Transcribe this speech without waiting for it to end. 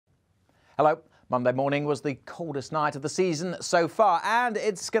Hello. Monday morning was the coldest night of the season so far, and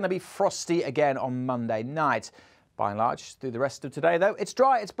it's going to be frosty again on Monday night. By and large, through the rest of today, though, it's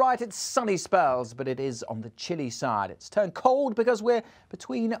dry, it's bright, it's sunny spells, but it is on the chilly side. It's turned cold because we're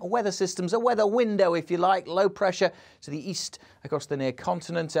between weather systems, a weather window, if you like. Low pressure to the east across the near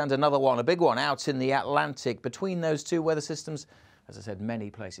continent, and another one, a big one, out in the Atlantic. Between those two weather systems, as I said, many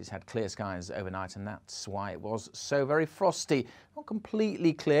places had clear skies overnight, and that's why it was so very frosty. Not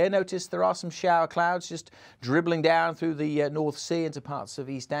completely clear. Notice there are some shower clouds just dribbling down through the North Sea into parts of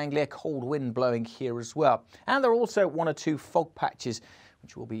East Anglia. Cold wind blowing here as well. And there are also one or two fog patches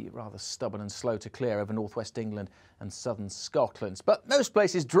which will be rather stubborn and slow to clear over northwest England and southern Scotland. But most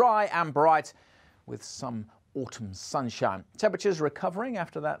places dry and bright with some autumn sunshine. Temperatures recovering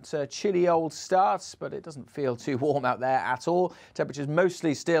after that chilly old start, but it doesn't feel too warm out there at all. Temperatures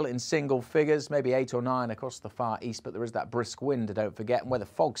mostly still in single figures, maybe 8 or 9 across the far east, but there is that brisk wind, don't forget, and where the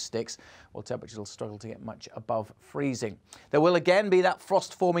fog sticks, well, temperatures will struggle to get much above freezing. There will again be that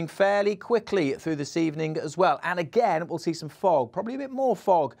frost forming fairly quickly through this evening as well, and again we'll see some fog, probably a bit more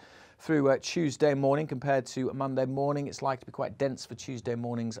fog through Tuesday morning compared to Monday morning. It's likely to be quite dense for Tuesday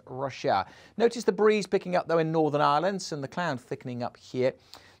morning's rush hour. Notice the breeze picking up though in Northern Ireland and the cloud thickening up here.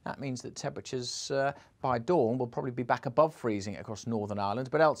 That means that temperatures by dawn will probably be back above freezing across Northern Ireland,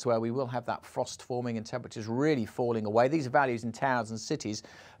 but elsewhere we will have that frost forming and temperatures really falling away. These are values in towns and cities,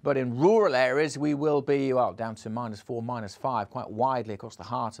 but in rural areas we will be, well, down to -4, -5 quite widely across the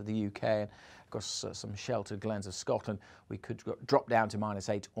heart of the UK and across some sheltered glens of Scotland. We could drop down to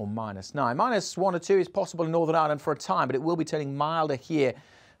 -8 or -9. -1 or 2 is possible in Northern Ireland for a time, but it will be turning milder here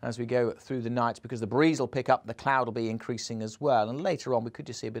as we go through the night because the breeze will pick up, the cloud will be increasing as well, and later on we could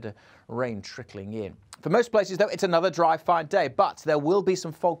just see a bit of rain trickling in. For most places though, it's another dry, fine day, but there will be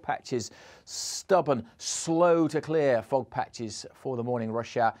some fog patches, stubborn, slow to clear fog patches for the morning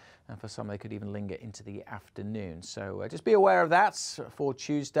rush hour, and for some they could even linger into the afternoon. So just be aware of that for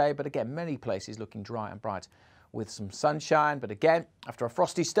Tuesday, but again, many places looking dry and bright with some sunshine. But again, after a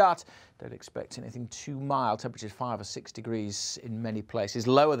frosty start, don't expect anything too mild. Temperatures 5 or 6 degrees in many places.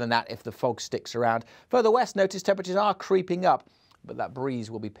 Lower than that if the fog sticks around. Further west, notice temperatures are creeping up, but that breeze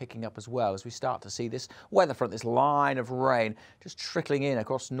will be picking up as well as we start to see this weather front, this line of rain just trickling in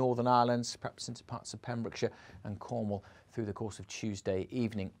across Northern Ireland, perhaps into parts of Pembrokeshire and Cornwall through the course of Tuesday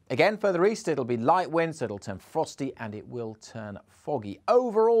evening. Again, further east, it'll be light winds, so it'll turn frosty and it will turn foggy.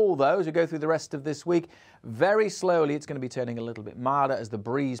 Overall, though, as we go through the rest of this week, very slowly it's going to be turning a little bit milder as the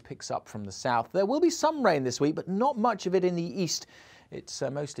breeze picks up from the south. There will be some rain this week, but not much of it in the east. It's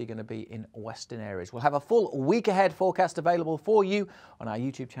mostly going to be in western areas. We'll have a full week ahead forecast available for you on our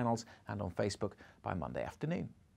YouTube channels and on Facebook by Monday afternoon.